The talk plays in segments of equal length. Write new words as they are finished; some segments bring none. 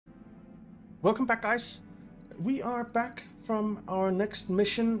Welcome back, guys. We are back from our next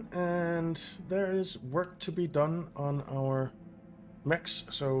mission, and there is work to be done on our mechs,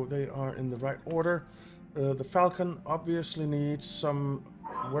 so they are in the right order. The Falcon obviously needs some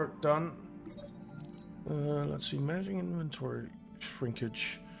work done. Let's see, managing inventory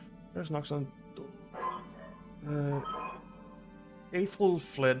shrinkage. There's knocks on. Faithful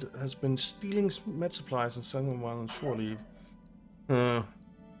fled has been stealing med supplies and selling them while on shore leave.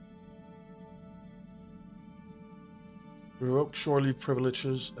 Revoke shore leave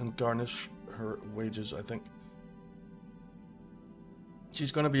privileges and garnish her wages, I think.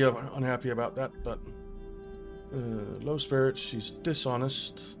 She's going to be unhappy about that, but low spirits, she's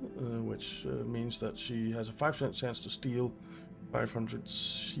dishonest, which means that she has a 5% chance to steal 500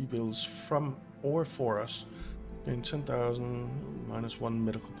 sea bills from or for us. Gain 10,000 minus 1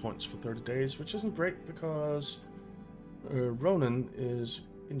 medical points for 30 days, which isn't great because Ronan is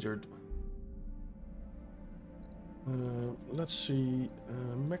injured. Let's see,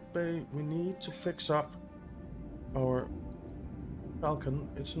 Mech Bay, we need to fix up our Falcon.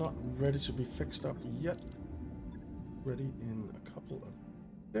 It's not ready to be fixed up yet. Ready in a couple of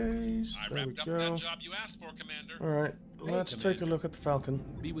days. There we go. That job you asked for, Commander. All right, let's take a look at the Falcon.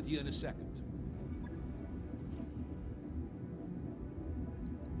 Be with you in a second.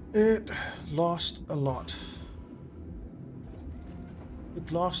 It lost a lot.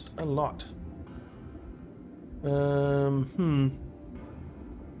 It lost a lot.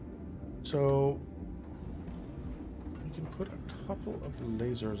 So we can put a couple of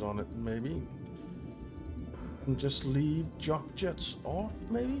lasers on it, maybe, and just leave jock jets off,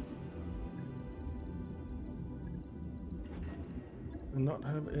 maybe, and not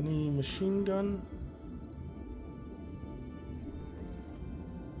have any machine gun.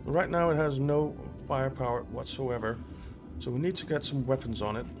 Right now it has no firepower whatsoever, so we need to get some weapons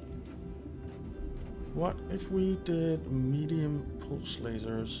on it. What if we did medium pulse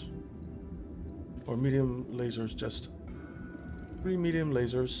lasers? Or medium lasers, just 3 medium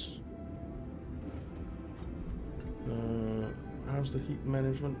lasers. How's the heat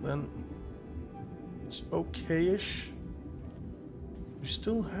management then? It's okay-ish. We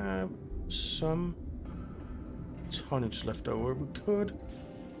still have some tonnage left over. We could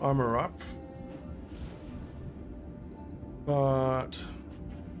armor up, but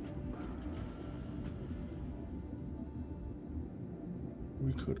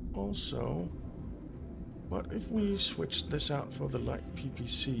we could also, what if we switched this out for the light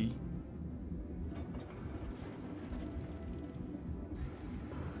PPC?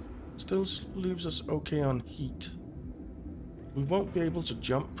 Still leaves us okay on heat. We won't be able to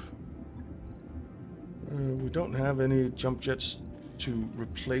jump. We don't have any jump jets to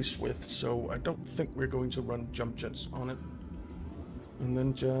replace with, so I don't think we're going to run jump jets on it. And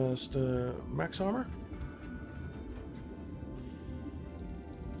then just max armor?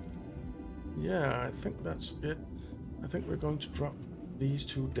 Yeah, I think that's it. I think we're going to drop these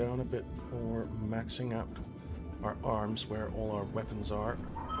two down a bit for maxing out our arms where all our weapons are.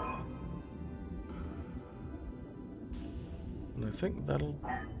 And I think that'll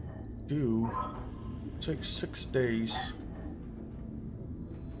do. Take 6 days.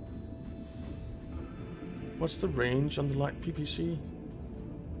 What's the range on the light PPC?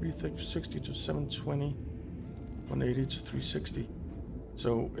 360 to 720, 180 to 360.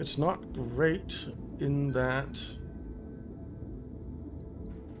 So it's not great in that.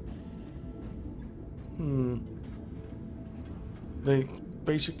 They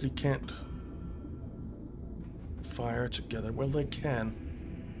basically can't fire together. Well, they can.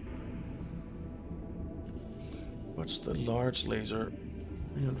 What's the large laser?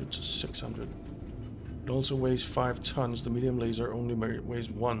 300 to 600. It also weighs 5 tons. The medium laser only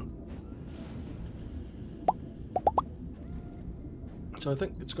weighs 1. So I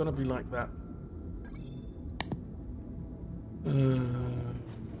think it's going to be like that.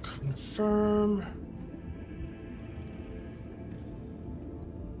 Confirm.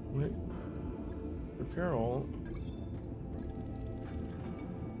 Wait. Repair all.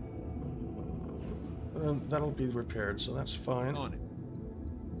 That'll be repaired, so that's fine. On it.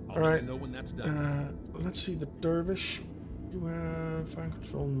 All right. Know when that's done. Let's see the Dervish. You have fire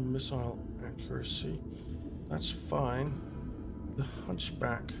control, missile accuracy. That's fine. The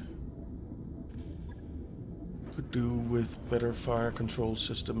Hunchback could do with better fire control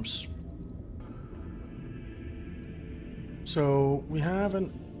systems. So we have a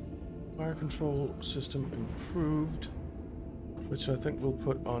fire control system improved, which I think we'll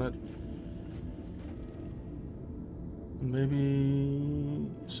put on it. Maybe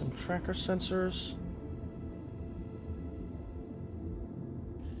some tracker sensors.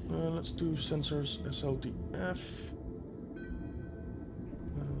 Let's do sensors SLDF.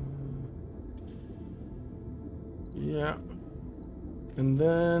 Yeah. And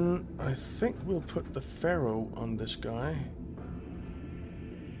then I think we'll put the Pharaoh on this guy.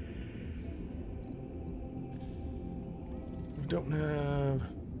 We don't have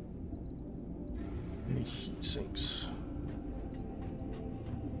any heat sinks.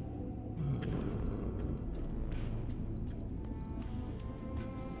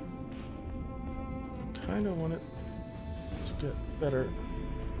 I kind of want it to get better.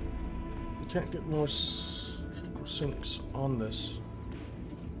 We can't get more sinks on this,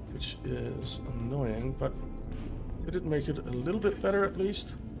 which is annoying, but we did make it a little bit better at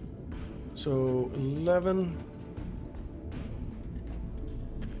least. So 11.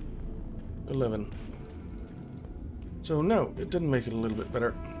 So no, it didn't make it a little bit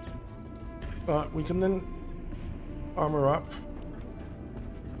better. But we can then armor up,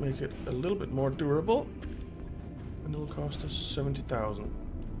 make it a little bit more durable, and it'll cost us 70,000.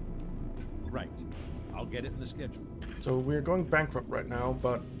 Right. I'll get it in the schedule. So we're going bankrupt right now,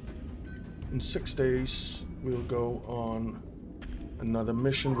 but in 6 days we'll go on another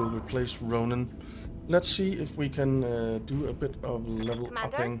mission. We'll replace Ronan. Let's see if we can do a bit of level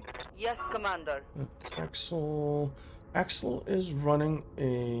Commander? upping. Yes, Commander. Axel is running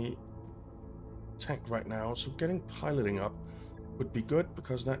a tank right now, so getting piloting up would be good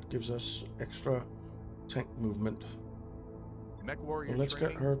because that gives us extra tank movement. MechWarrior So let's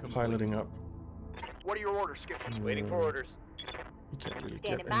get her piloting up. What are your orders, Skipper? Waiting for orders. You can't really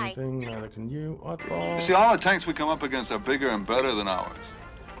Standing get by. anything, neither can you. You Oddball. see, all the tanks we come up against are bigger and better than ours.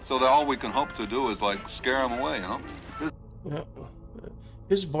 So that all we can hope to do is, like, scare them away, you know? Yeah.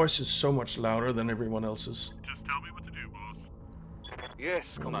 His voice is so much louder than everyone else's. Just tell me what to do, boss. Yes,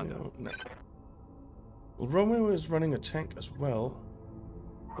 Commander. No. Well, Romeo is running a tank as well.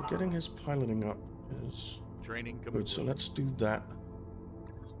 But getting his piloting up is Training good, complete. so let's do that.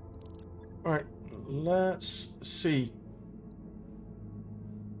 Alright, let's see.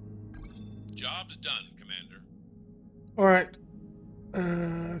 Job's done, Commander. Alright,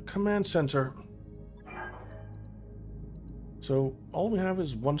 command center. So all we have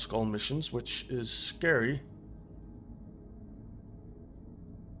is one skull missions, which is scary.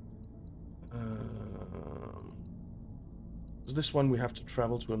 This one we have to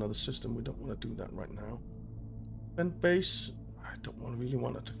travel to another system. We don't want to do that right now. Defense base. I don't really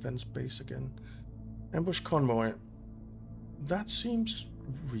want a defense base again. Ambush convoy. That seems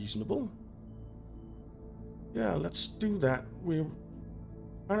reasonable. Yeah, let's do that. We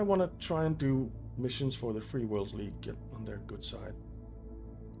kind of want to try and do missions for the Free Worlds League, get on their good side.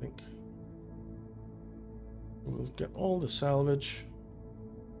 I think we'll get all the salvage.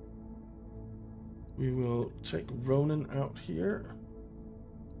 We will take Ronan out here,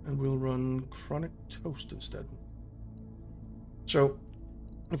 and we'll run Chronic Toast instead. So,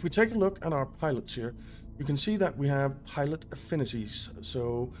 if we take a look at our pilots here, you can see that we have pilot affinities.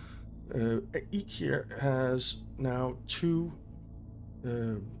 So, each here has now 2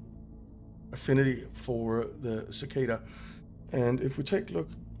 affinity for the cicada. And if we take a look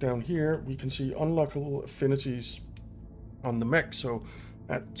down here, we can see unlockable affinities on the mech. So,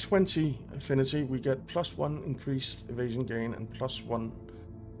 at 20 affinity, we get +1 increased evasion gain and +1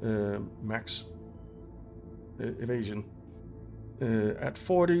 max evasion. At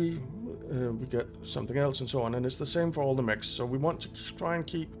 40, we get something else and so on. And it's the same for all the mechs. So we want to try and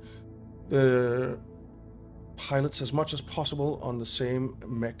keep the pilots as much as possible on the same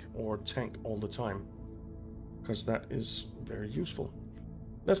mech or tank all the time, because that is very useful.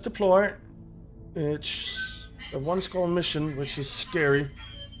 Let's deploy. It's a 1 skull mission, which is scary.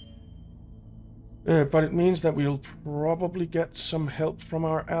 But it means that we'll probably get some help from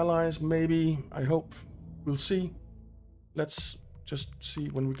our allies, maybe, I hope. We'll see. Let's just see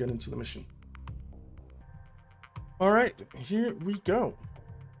when we get into the mission. Alright, here we go.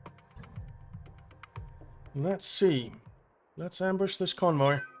 Let's see. Let's ambush this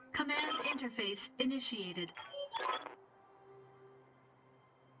convoy. Command interface initiated.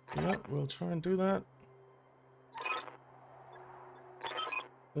 Yeah, we'll try and do that.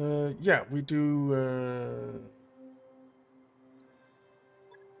 Yeah, we do,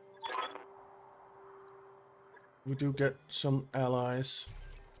 we do get some allies.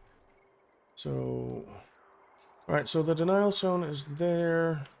 So, alright, so the denial zone is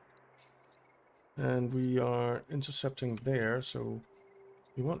there. And we are intercepting there, so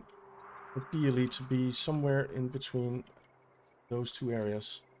we want ideally to be somewhere in between those 2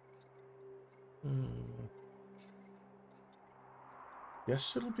 areas.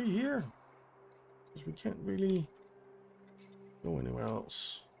 Guess it'll be here, because we can't really go anywhere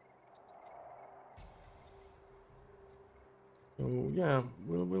else. So yeah,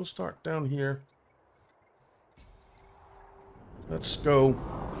 we'll start down here. Let's go.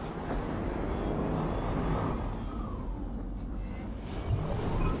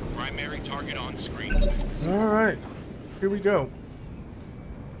 Primary target on screen. All right, here we go.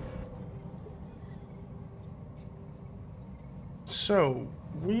 So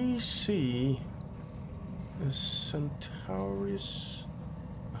we see a Centaurus,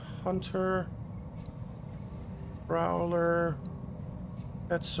 a Hunter, Prowler,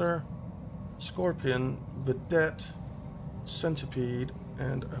 Etzer, Scorpion, Vedette, Centipede,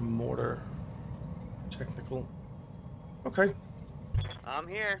 and a Mortar. Technical. Okay. I'm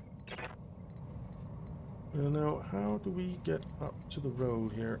here. Now, how do we get up to the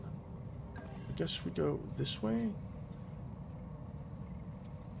road here? I guess we go this way?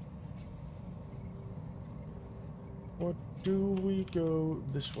 Or do we go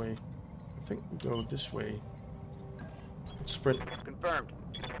this way? I think we go this way. Let's sprint. Confirmed.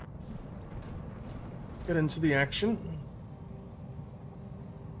 Get into the action.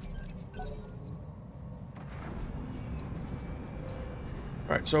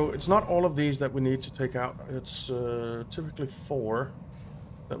 Alright, so it's not all of these that we need to take out. It's typically 4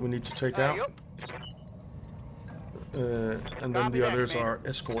 that we need to take out. Yup. And then Copy the that, others man. are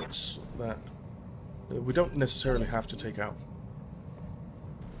escorts that we don't necessarily have to take out.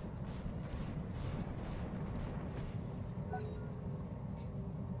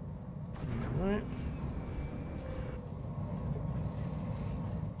 Alright.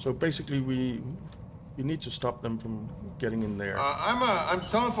 So basically we need to stop them from getting in there. I'm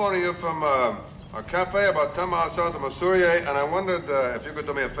telephoning you from a cafe about 10 miles south of Mercenary, and I wondered if you could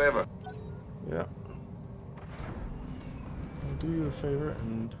do me a favor. Yeah. I'll do you a favor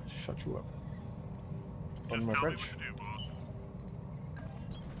and shut you up. On my Tell me French. what to do, boss.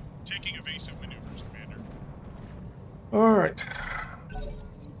 Taking evasive maneuvers, Commander. Alright.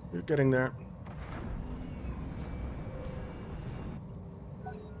 You're getting there.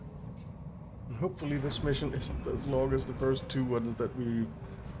 And hopefully this mission isn't as long as the first 2 ones that we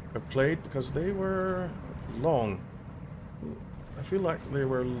have played, because they were long. I feel like they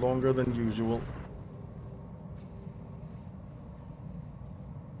were longer than usual.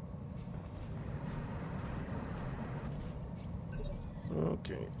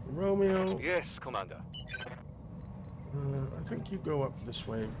 Okay, Romeo. Yes, Commander. I think you go up this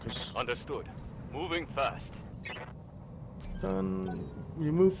way because Understood. Moving fast. we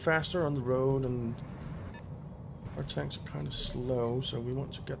move faster on the road, and our tanks are kind of slow, so we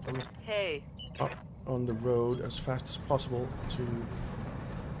want to get them Hey. up on the road as fast as possible to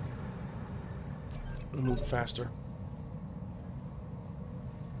move faster.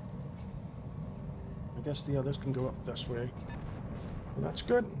 I guess the others can go up this way. Well, that's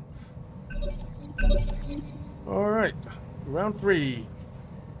good. Alright, round 3.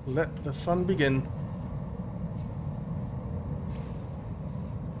 Let the fun begin.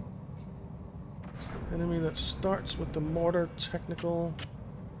 It's the enemy that starts with the mortar technical.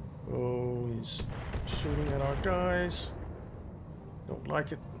 Oh, he's shooting at our guys. Don't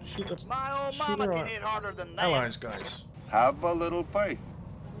like it. Shoot at My old shoot mama at can our hit harder than that. allies, guys. Have a little faith.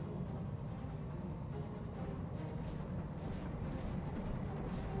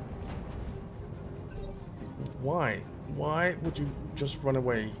 Why? Why would you just run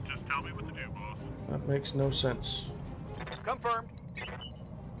away? Just tell me what to do, boss. That makes no sense. Confirmed.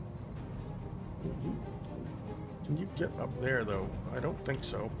 Can you get up there, though? I don't think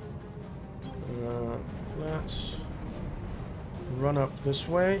so. Let's run up this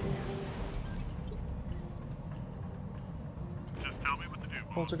way. Just tell me what to do,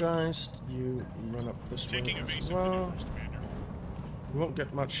 boss. Poltergeist, you run up this Taking way as evasive well. maneuvers, Commander. We won't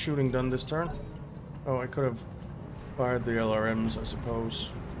get much shooting done this turn. Oh, I could have fired the LRMs, I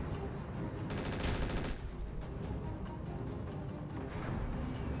suppose.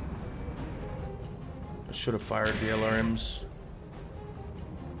 I should have fired the LRMs.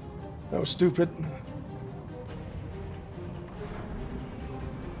 That was stupid.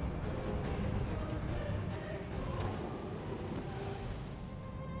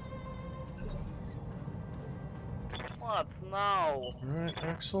 What now? Alright,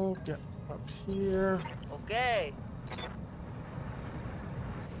 Axel, get up here. Okay.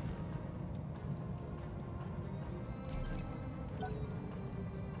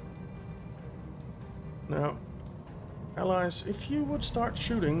 Now, allies, if you would start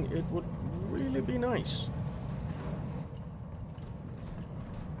shooting, it would really be nice.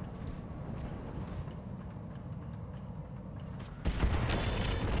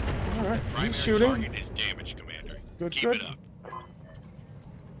 Alright, Primary he's shooting. target is damaged, Commander. Good, Keep good. it up.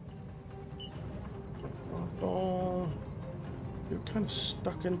 Ball. You're kind of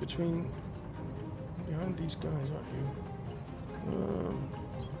stuck in between, behind these guys, aren't you?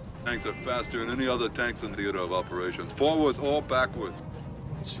 Tanks are faster than any other tanks in theater of operations. Forwards or backwards.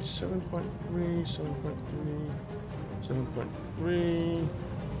 Let's see, 7.3, 7.3, 7.3.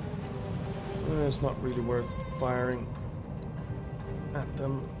 It's not really worth firing at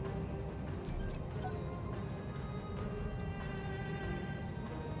them.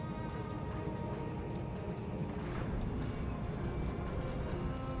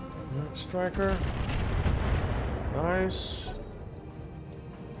 Striker. Nice.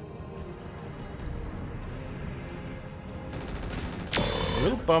 A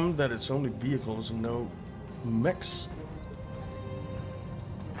little bummed that it's only vehicles and no mechs.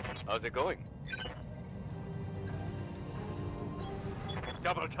 How's it going?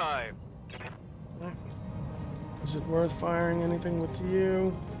 Double time. Is it worth firing anything with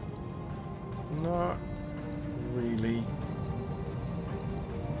you? Not really.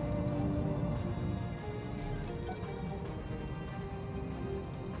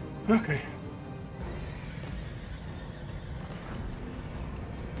 Okay.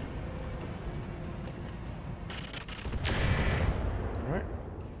 Alright.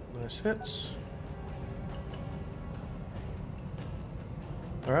 Nice hits.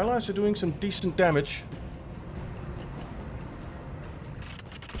 Our allies are doing some decent damage.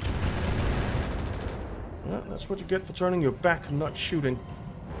 Well, that's what you get for turning your back and not shooting.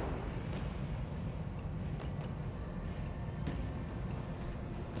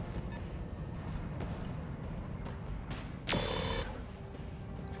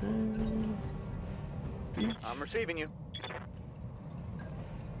 I'm receiving you.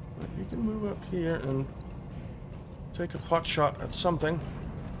 You can move up here and take a pot shot at something.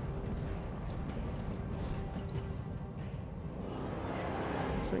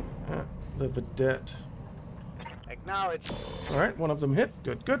 I think at the vedette. Acknowledge. Alright, one of them hit.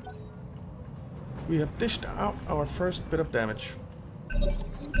 Good, good. We have dished out our first bit of damage.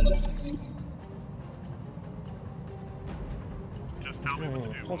 Just tell me what to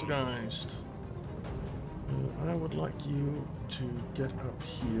Okay, do. poltergeist. I would like you to get up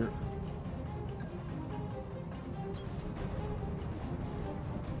here.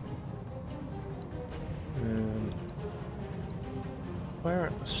 And fire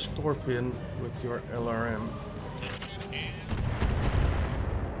at the scorpion with your LRM.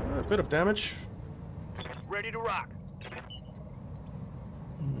 A bit of damage. Ready to rock.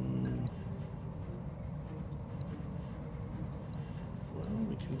 Well,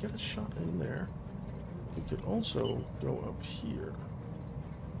 we can get a shot in there. We could also go up here.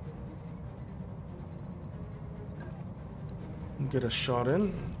 And get a shot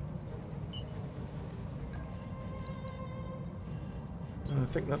in. And I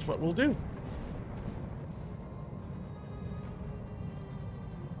think that's what we'll do.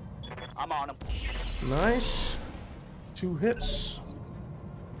 I'm on him. Nice. 2 hits.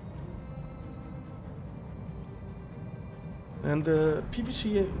 And the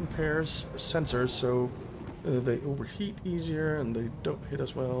PPC impairs sensors, so they overheat easier and they don't hit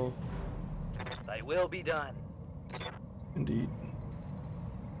as well. They will be done. Indeed.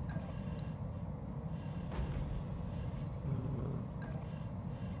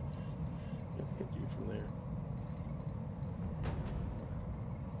 Can't hit you from there.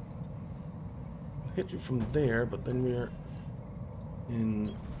 I'll hit you from there, but then we're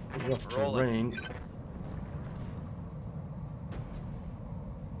in rough terrain.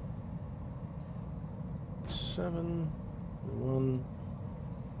 7, 1,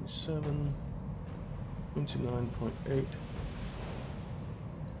 7, 29.8.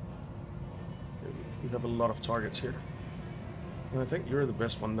 We have a lot of targets here. And I think you're the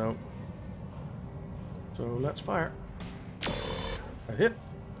best one though. So let's fire. A hit.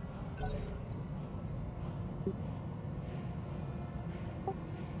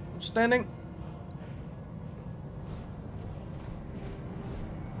 Standing.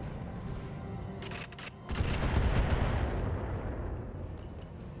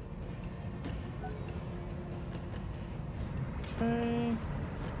 Okay.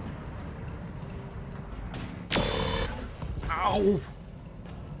 Ow!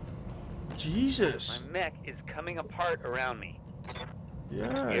 Jesus! My mech is coming apart around me.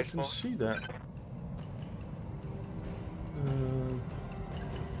 Yeah, I can see that.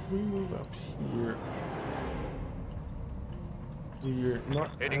 If we move up here, we're not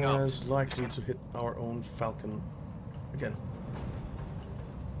as likely to hit our own Falcon again.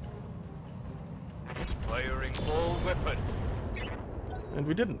 Firing full weapon. And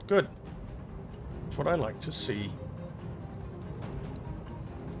we didn't. Good. That's what I like to see.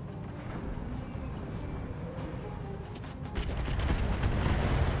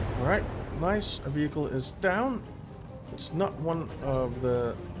 Alright, nice. A vehicle is down. It's not one of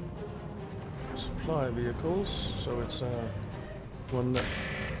the supply vehicles, so it's one that...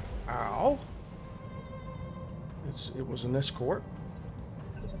 Ow! It was an escort.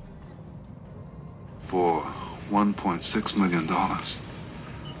 For $1.6 million,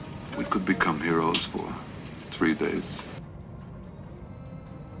 we could become heroes for 3 days.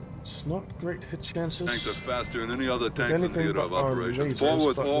 It's not great hit chances. Tanks are faster than any other With tanks in anything theater but of our operations. lasers,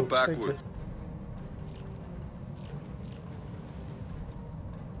 Forwards but or we'll take backwards. it.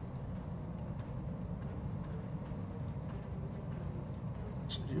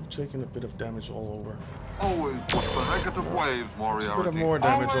 So you've taken a bit of damage all over. Always put the negative wave, It's Moriarty. a bit of more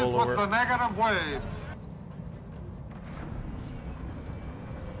damage Always all over. put the negative wave.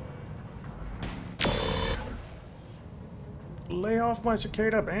 Lay off my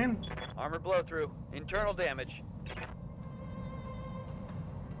cicada, man. Armor blow through. Internal damage.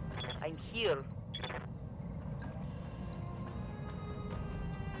 I'm here.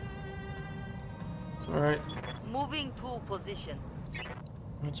 Alright, Moving to position.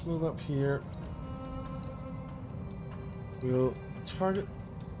 let's move up here. We'll target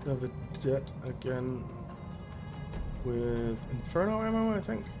the vedette again with Inferno ammo, I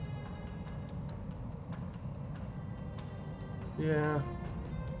think. Yeah.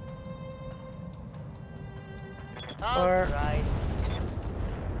 Fire. Right.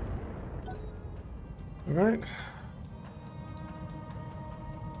 Alright.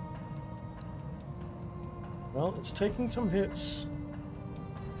 Well, it's taking some hits.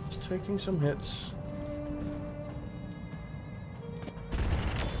 It's taking some hits.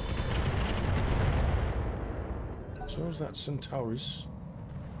 So is that Centaurus,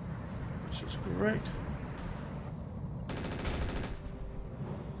 which is great.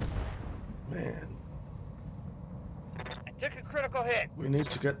 Man, I took a critical hit. we need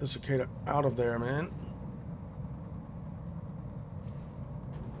to get the cicada out of there, man.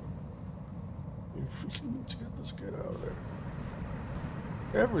 We really need to get the cicada out of there.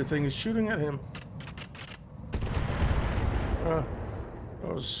 Everything is shooting at him. That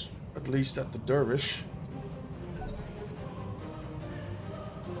was at least at the dervish.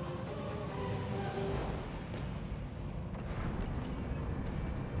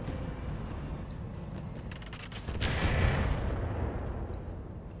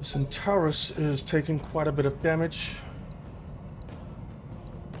 The Centaurus is taking quite a bit of damage.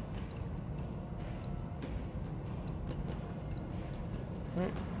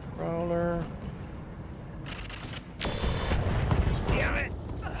 Right, Prowler. Damn it!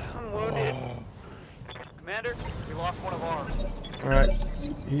 I'm wounded. Commander, we lost one of ours. Alright,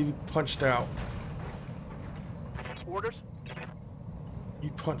 he punched out. Orders? He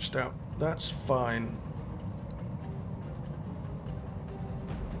punched out. That's fine.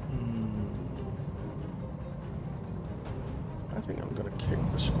 I think I'm gonna kick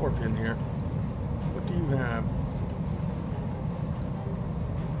the Scorpion here. What do you have?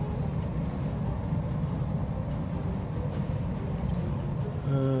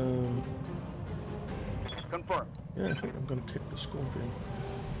 Confirm. Yeah, I think I'm gonna kick the Scorpion.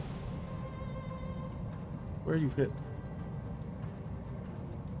 Where you hit?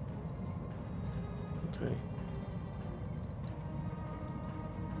 Okay.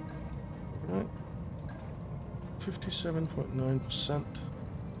 Alright. 57.9%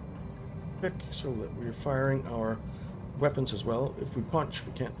 pick, so that we're firing our weapons as well. If we punch,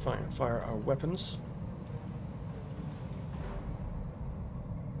 we can't fire our weapons.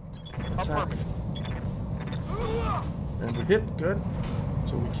 Attack. And we hit, good.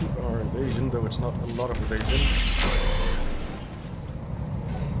 So we keep our evasion, though it's not a lot of evasion.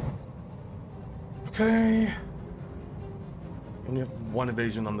 Okay. Only have one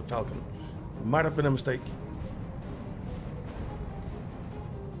evasion on the Falcon. Might have been a mistake.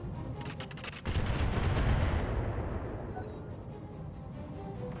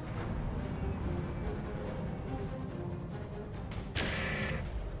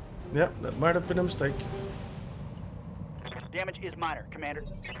 Yep, that might have been a mistake. Damage is minor, Commander.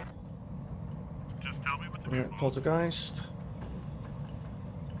 Just tell me what to do. Alright, Poltergeist.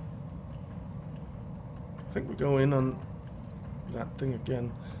 I think we go in on that thing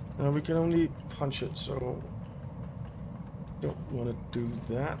again. We can only punch it, so don't want to do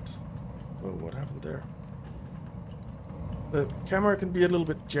that. Oh, what happened there? The camera can be a little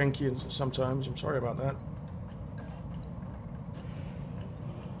bit janky sometimes. I'm sorry about that.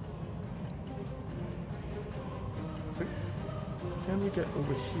 I think, can we get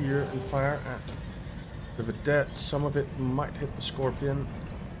over here and fire at the vedette? Some of it might hit the Scorpion.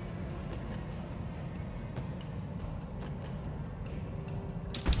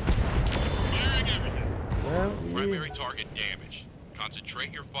 target damaged.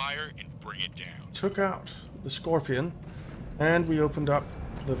 Concentrate your fire and bring it down. Took out the Scorpion, and we opened up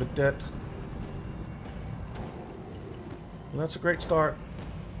the Vedette. Well, that's a great start.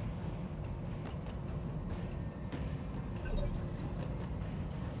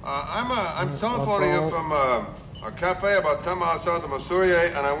 I'm telephoning you from a cafe about 10 miles south of Mercenary,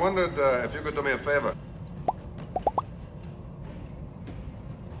 and I wondered if you could do me a favor.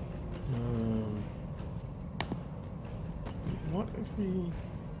 What if we...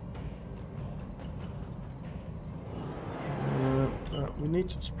 we need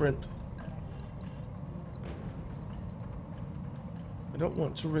to sprint. I don't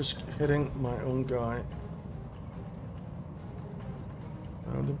want to risk hitting my own guy.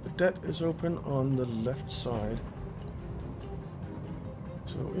 The Vedette is open on the left side.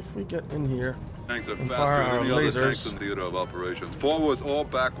 So if we get in here Tanks are and faster fire than our any other tanks lasers, in theater of operations. Forwards or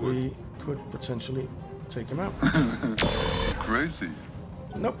backwards. we could potentially take him out. Crazy.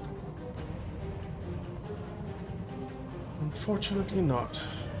 Nope. Unfortunately not.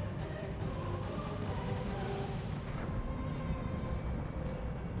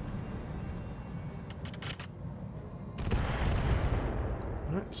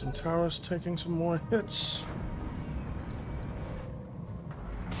 Alright, Centaurus taking some more hits.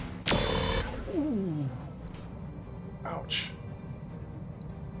 Ooh. Ouch.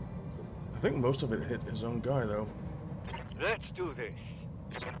 I think most of it hit his own guy, though. Let's do this.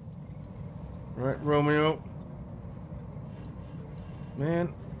 Alright, Romeo.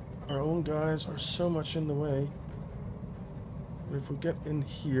 Man, our own guys are so much in the way. But if we get in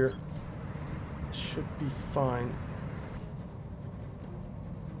here, it should be fine.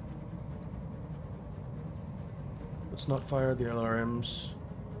 Let's not fire the LRMs.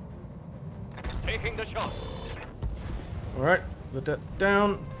 Taking the shot. Alright, Vedette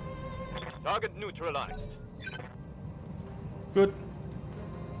down. Target neutralized. Good.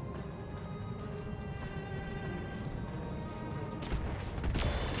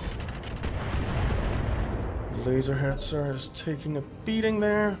 Laser Hetzer is taking a beating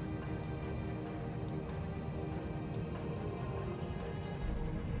there.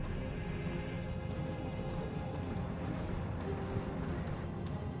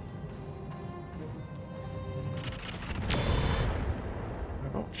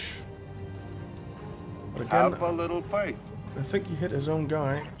 Ouch. But again, Have a little faith. I think he hit his own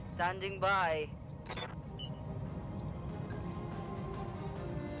guy. Standing by.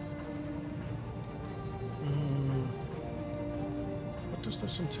 What does the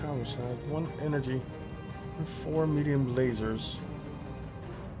Centaurus have? 1 energy and 4 medium lasers.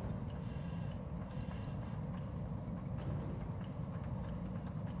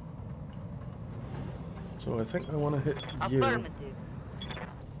 So I think I want to hit you. Affirmative.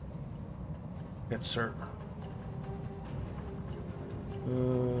 Yes, sir.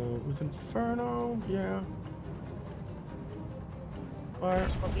 With Inferno, yeah. Fire.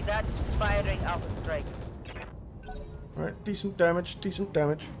 Copy that. Firing Alpha Strike. Alright, decent damage,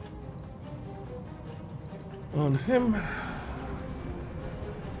 on him.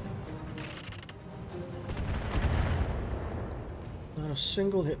 Not a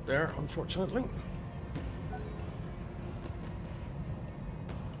single hit there, unfortunately.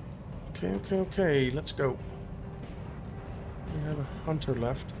 Okay, let's go. We have a hunter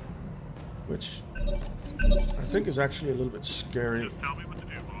left, which I think is actually a little bit scary. Just tell me what to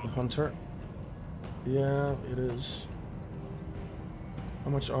do, The boss. hunter. Yeah, it is. How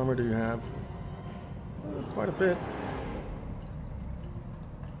much armor do you have? Quite a bit.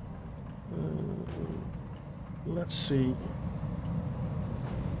 Let's see.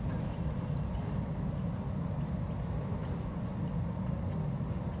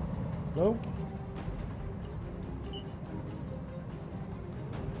 Nope.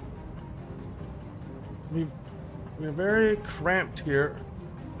 We're very cramped here,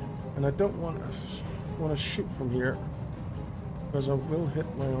 and I don't want to shoot from here because I will hit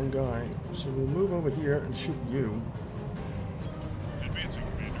my own guy. So we'll move over here and shoot you. Advancing,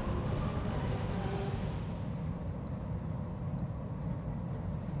 Commander.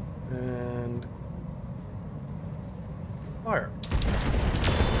 And fire.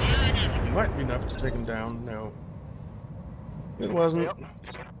 Firing everything. Might be enough to take him down. No, it wasn't. Yep.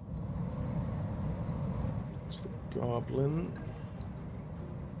 It's the goblin.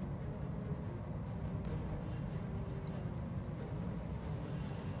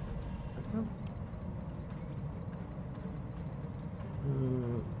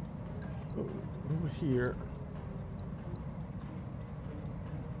 Over here,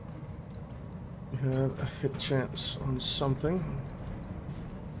 we have a hit chance on something.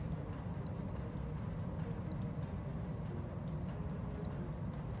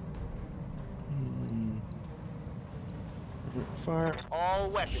 fire. All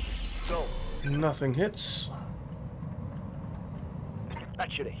weapons, go. Nothing hits.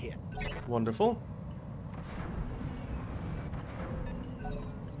 That should have hit. Wonderful.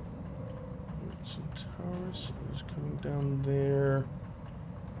 Centaurus is coming down there.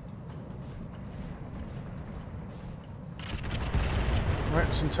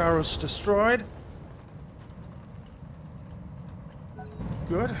 Right, Centaurus destroyed.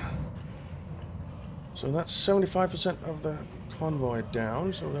 Good. So that's 75% of the convoy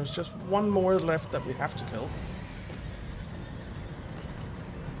down, so there's just one more left that we have to kill.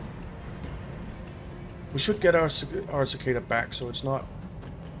 We should get our cicada back, so it's not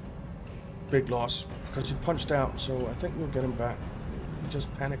a big loss, because he punched out, so I think we'll get him back. He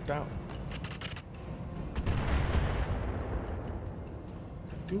just panicked out.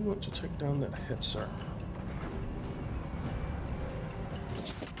 I do want to take down that Hetzer.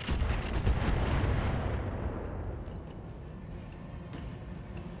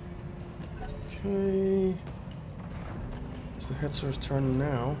 Okay. It's the Hetzer's turn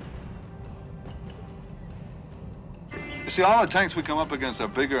now. You see, all the tanks we come up against are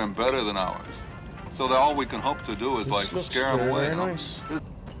bigger and better than ours. So that all we can hope to do is, like, scare them away. Very nice.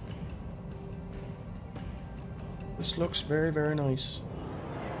 This looks very, very nice.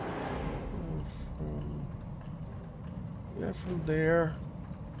 From there,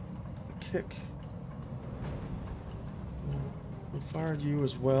 a kick. We fired you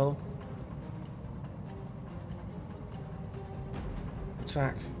as well.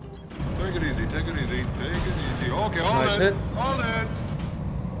 Attack. Take it easy, take it easy, take it easy. Okay, hold Nice it. hit. Hold it.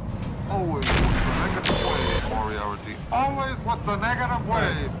 Always with the negative wave, Moriarty. Always with the negative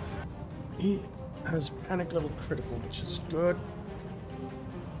wave. He has panic level critical, which is good.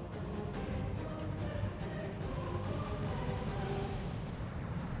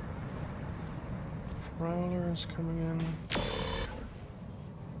 Prowler is coming in.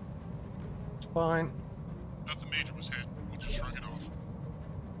 It's fine. Nothing major was hit. We'll just shrug it off.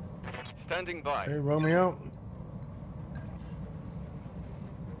 Standing by. Okay, Romeo.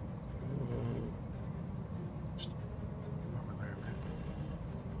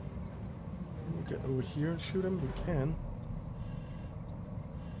 We'll get over here and shoot him. We can.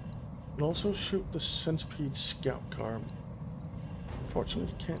 We'll also shoot the centipede scout car.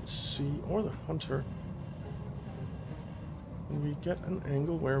 Unfortunately, can't see, or the hunter. And we get an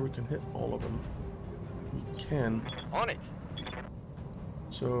angle where we can hit all of them. We can. On it.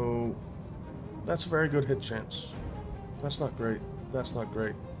 So that's a very good hit chance. That's not great. That's not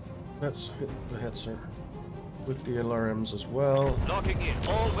great. Let's hit the Hetzer with the LRMs as well. Locking in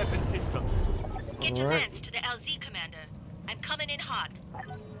all weapon systems. Get your lance to the LZ, Commander. I'm coming in hot.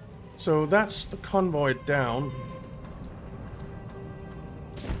 So that's the convoy down.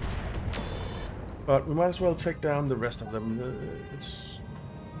 But we might as well take down the rest of them.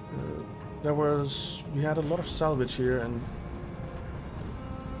 We had a lot of salvage here, and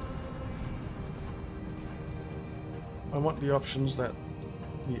I want the options that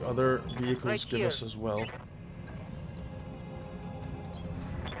the other vehicles give us as well.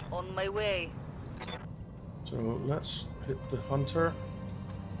 On my way. So let's hit the hunter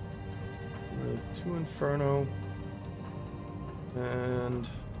with 2 Inferno and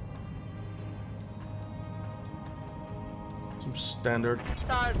some standard.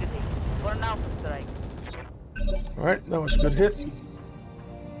 Targeting for an alpha strike. Alright, that was a good hit.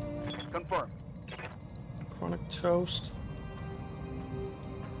 Confirm. Chronic Toast.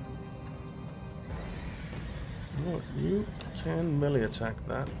 Oh, you can melee attack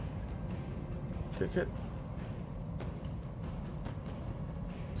that. Kick it.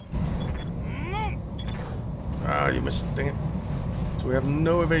 Ah, you missed, dang it. So we have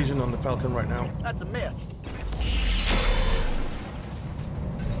no evasion on the Falcon right now. That's a miss.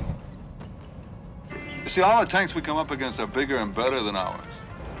 You see, all the tanks we come up against are bigger and better than ours.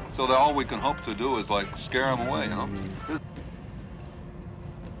 So that all we can hope to do is, like, scare them away, you know?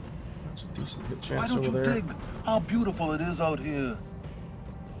 That's a decent hit Why chance don't over you there. dig how beautiful it is out here?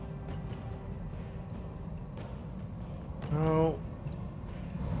 How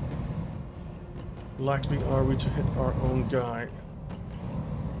likely are we to hit our own guy?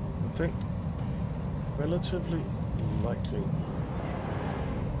 I think relatively likely.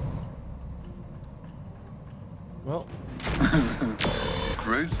 Well,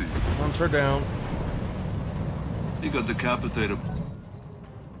 Crazy. hunter down. He got decapitated.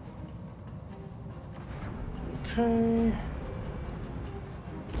 Okay.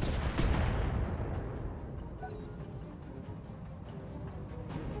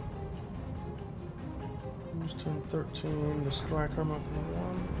 Who's turn 13? The striker, Mark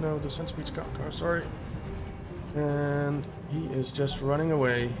 1. No, the centipede scout car, sorry. And he is just running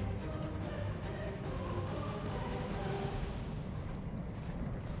away.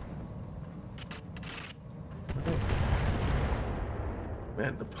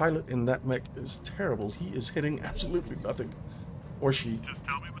 Man, the pilot in that mech is terrible. He is hitting absolutely nothing. Or she. Just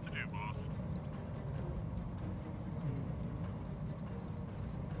tell me what to do, boss.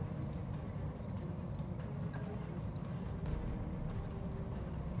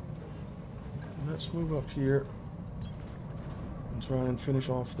 Let's move up here and try and finish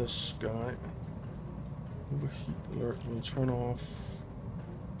off this guy. Overheat alert will turn off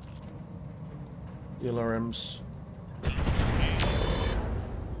the LRMs.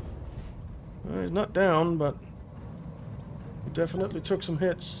 He's not down, but he definitely took some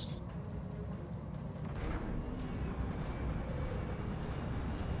hits.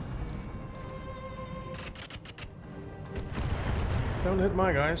 Don't hit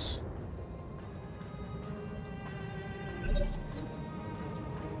my guys.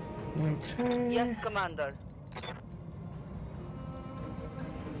 Okay. Yes, Commander.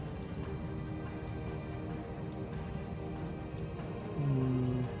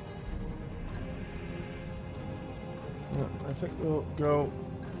 I think we'll go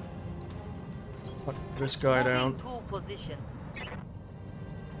put this guy down. Position.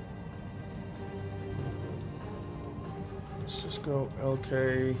 Let's just go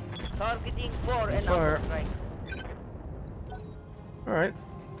LK. Targeting for an Fire. strike. Alright.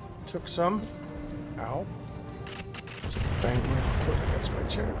 Took some. Ow. Just banged my foot against my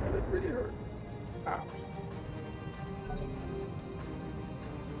chair and it really hurt. Ow.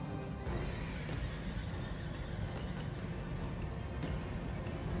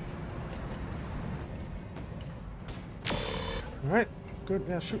 Alright, good.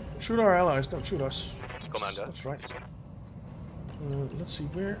 Yeah, shoot our allies, don't shoot us. Commander. That's right. Let's see,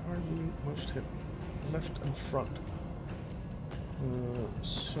 where are you most hit? Left and front.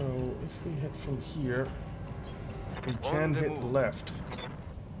 So, if we hit from here, we can hit left.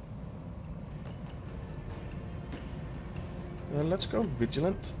 Let's go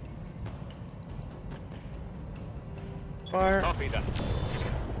vigilant. Fire. Copy that.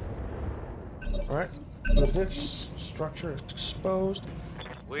 Alright, good hits. Structure exposed.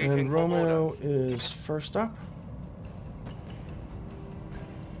 Waiting And for Romeo order. is first up.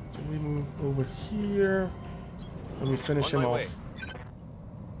 So we move over here and we finish On him my off.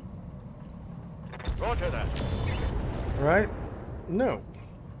 Roger that. Right? No.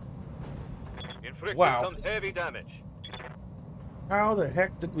 Inflicted Wow. some heavy damage. How the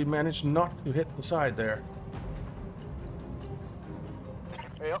heck did we manage not to hit the side there?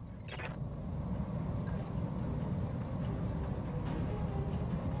 Yep.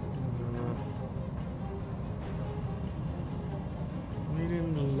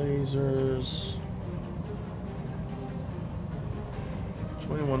 Medium lasers.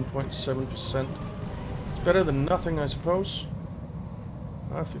 21.7%. It's better than nothing, I suppose.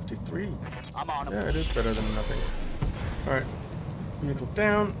 53. I'm on him. Yeah, it is better than nothing. Alright. Vehicle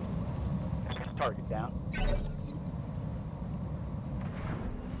down. Target down.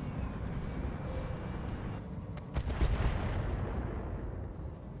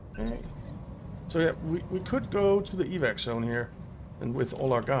 Okay. So yeah, we could go to the evac zone here and with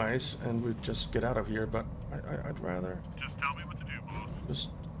all our guys and we'd just get out of here, but I'd rather Just tell me what to do, boss. just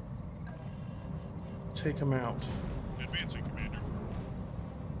take them out. Advancing, Commander.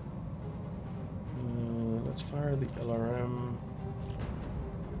 Let's fire the LRM.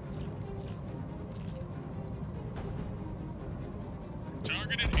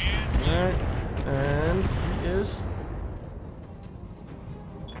 Targeted and... Alright, and he is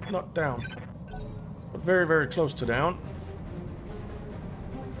not down, but very, very close to down.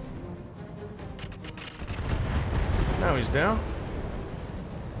 Now he's down.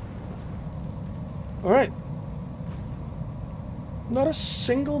 Alright. Not a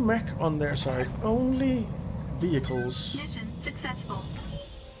single mech on their side, only vehicles. Mission successful.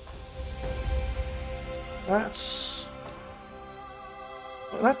 That's...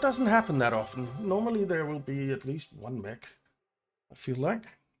 well, that doesn't happen that often. Normally there will be at least one mech, I feel like.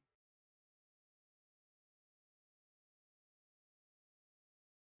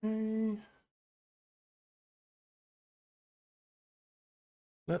 Okay.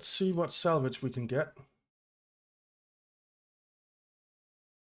 Let's see what salvage we can get.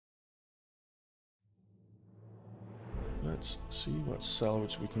 Let's see what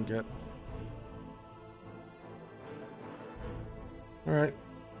salvage we can get. Alright,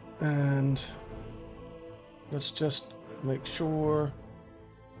 and let's just make sure.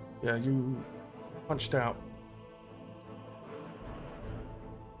 Yeah, you punched out.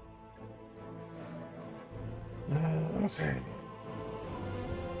 Okay.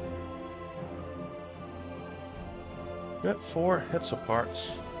 Got 4 hits of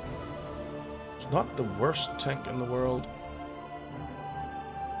parts. It's not the worst tank in the world.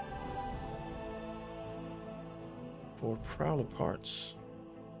 4 prowler parts.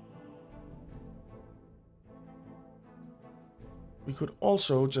 We could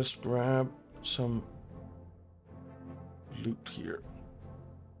also just grab some loot here,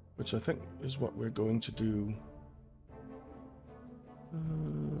 which I think is what we're going to do.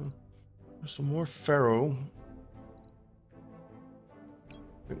 There's some more ferro.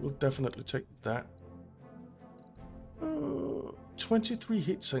 I think we'll definitely take that. 23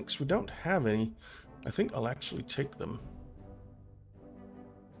 heat sinks. We don't have any. I think I'll actually take them.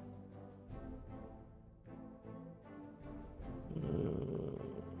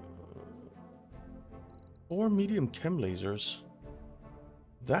 Four medium chem lasers.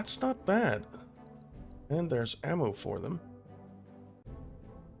 That's not bad. And there's ammo for them.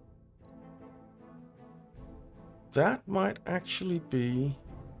 That might actually be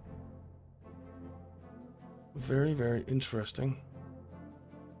very, very interesting.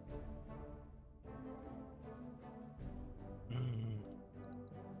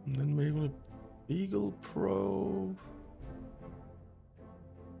 And then maybe a Beagle probe.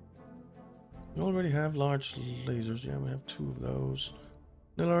 We already have large lasers. Yeah, we have 2 of those.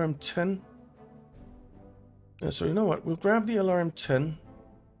 An LRM-10. Yeah, so you know what? We'll grab the LRM-10.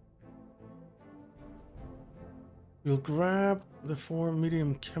 We'll grab the 4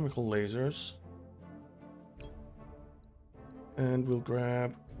 medium chemical lasers. And we'll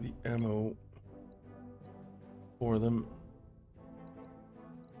grab the ammo for them.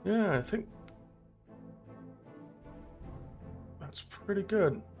 Yeah, I think that's pretty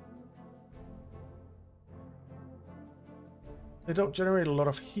good. They don't generate a lot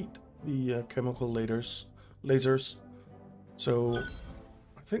of heat, the chemical lasers. So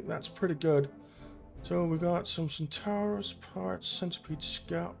I think that's pretty good. So we got some Centaurus parts, Centipede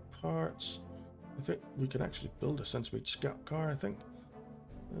Scout parts. I think we can actually build a Centipede Scout car, I think.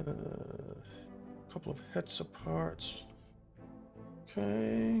 A couple of Hetzer parts.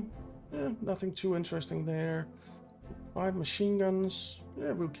 Okay. Yeah, nothing too interesting there. 5 machine guns.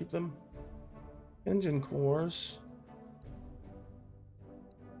 Yeah, we'll keep them. Engine cores.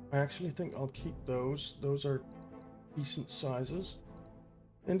 I actually think I'll keep those. Those are decent sizes.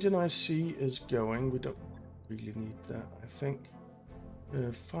 Engine IC is going. We don't really need that, I think.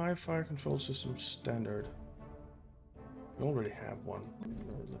 5 fire control systems standard. We already have one.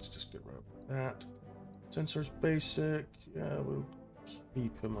 Let's just get rid of that. Sensors basic. Yeah, we'll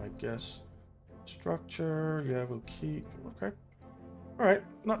keep them, I guess. Structure. Yeah, we'll keep. Okay. All right.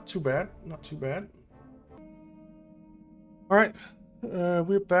 Not too bad. Not too bad. All right.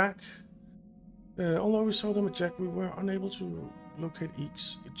 We're back. Although we saw them eject, we were unable to locate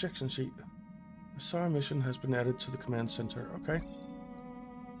Eek's ejection sheet. The SAR mission has been added to the command center. Okay.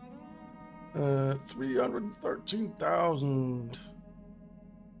 313,000.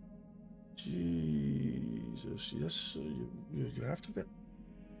 Jesus, yes, you have to get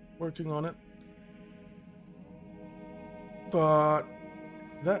working on it. But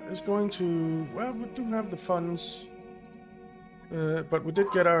that is going to, well, we do have the funds. But we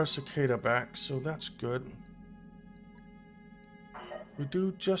did get our cicada back, so that's good. We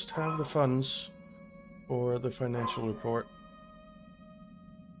do just have the funds for the financial report.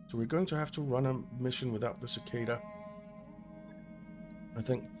 So we're going to have to run a mission without the cicada, I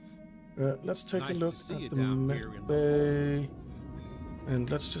think. Let's take a look at the Mech Bay. And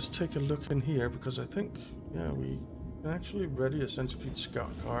let's just take a look in here, because I think, yeah, we can actually ready a Centipede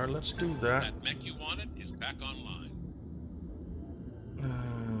Scout car. Let's do that. That mech you wanted is back online. I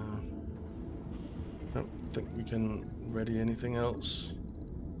don't think we can ready anything else.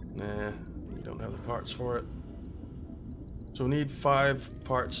 Nah, we don't have the parts for it. So we need 5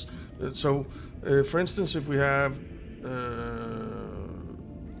 parts. For instance, if we have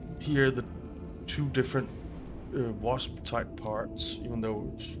here the 2 different Wasp type parts, even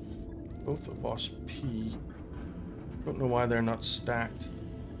though it's both a Wasp P. Don't know why they're not stacked.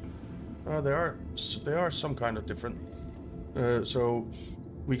 They are some kind of different. So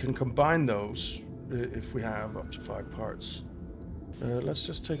we can combine those if we have up to 5 parts. Let's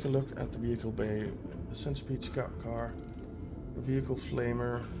just take a look at the vehicle bay. The Centipede Scout car, a vehicle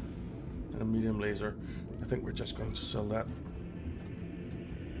flamer, and a medium laser. I think we're just going to sell that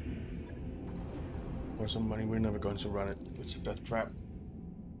for some money. We're never going to run it. It's a death trap.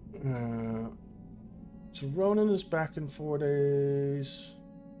 So Ronan is back in 4 days.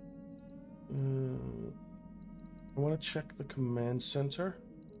 I want to check the command center.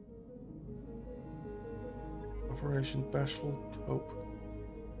 Operation Bashful Pope.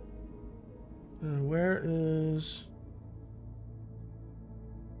 Where is...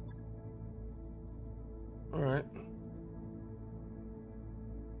 Alright.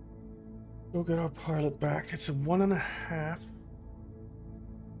 Go get our pilot back. It's a 1.5.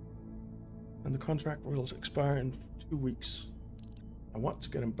 And the contract will expire in 2 weeks. I want to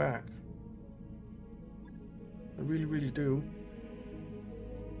get him back. I really, really do.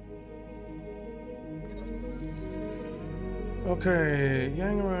 Okay,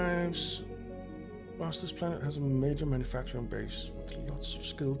 Yang arrives. Whilst this planet has a major manufacturing base with lots of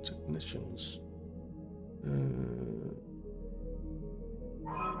skilled technicians.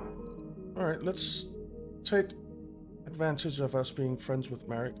 Alright, let's take advantage of us being friends with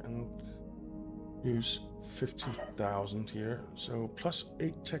Marek and use 50,000 here. So plus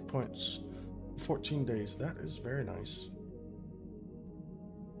 8 tech points, 14 days. That is very nice.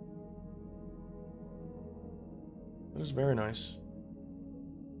 That is very nice.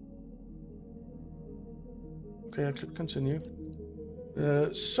 Okay, I click continue.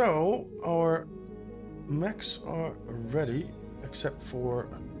 So our mechs are ready, except for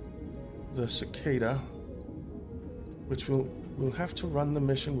the cicada, which we'll have to run the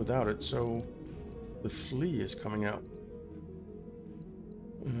mission without it. So the flea is coming out,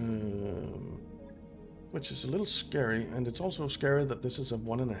 which is a little scary, and it's also scary that this is a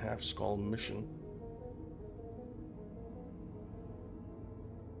 1.5 skull mission.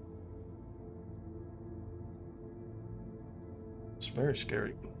 It's very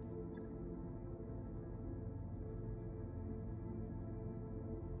scary.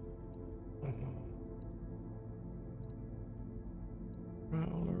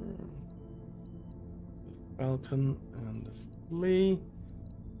 Prowler, the Falcon, and the Flea.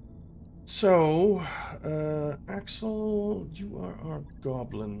 So, Axel, you are our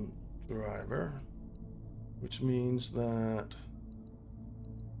Goblin driver, which means that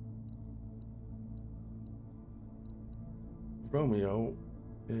Romeo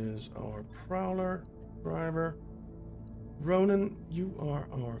is our Prowler driver. Ronan, you are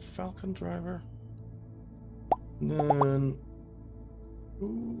our Falcon driver. And then,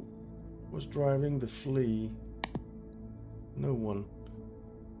 who was driving the Flea? No one.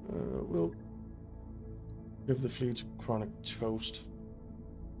 We'll give the Flea to Chronic Toast.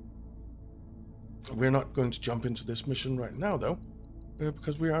 We're not going to jump into this mission right now, though,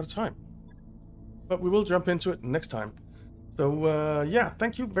 because we're out of time. But we will jump into it next time. So, yeah,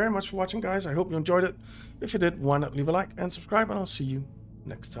 thank you very much for watching, guys. I hope you enjoyed it. If you did, why not leave a like and subscribe, and I'll see you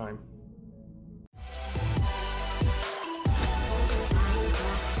next time.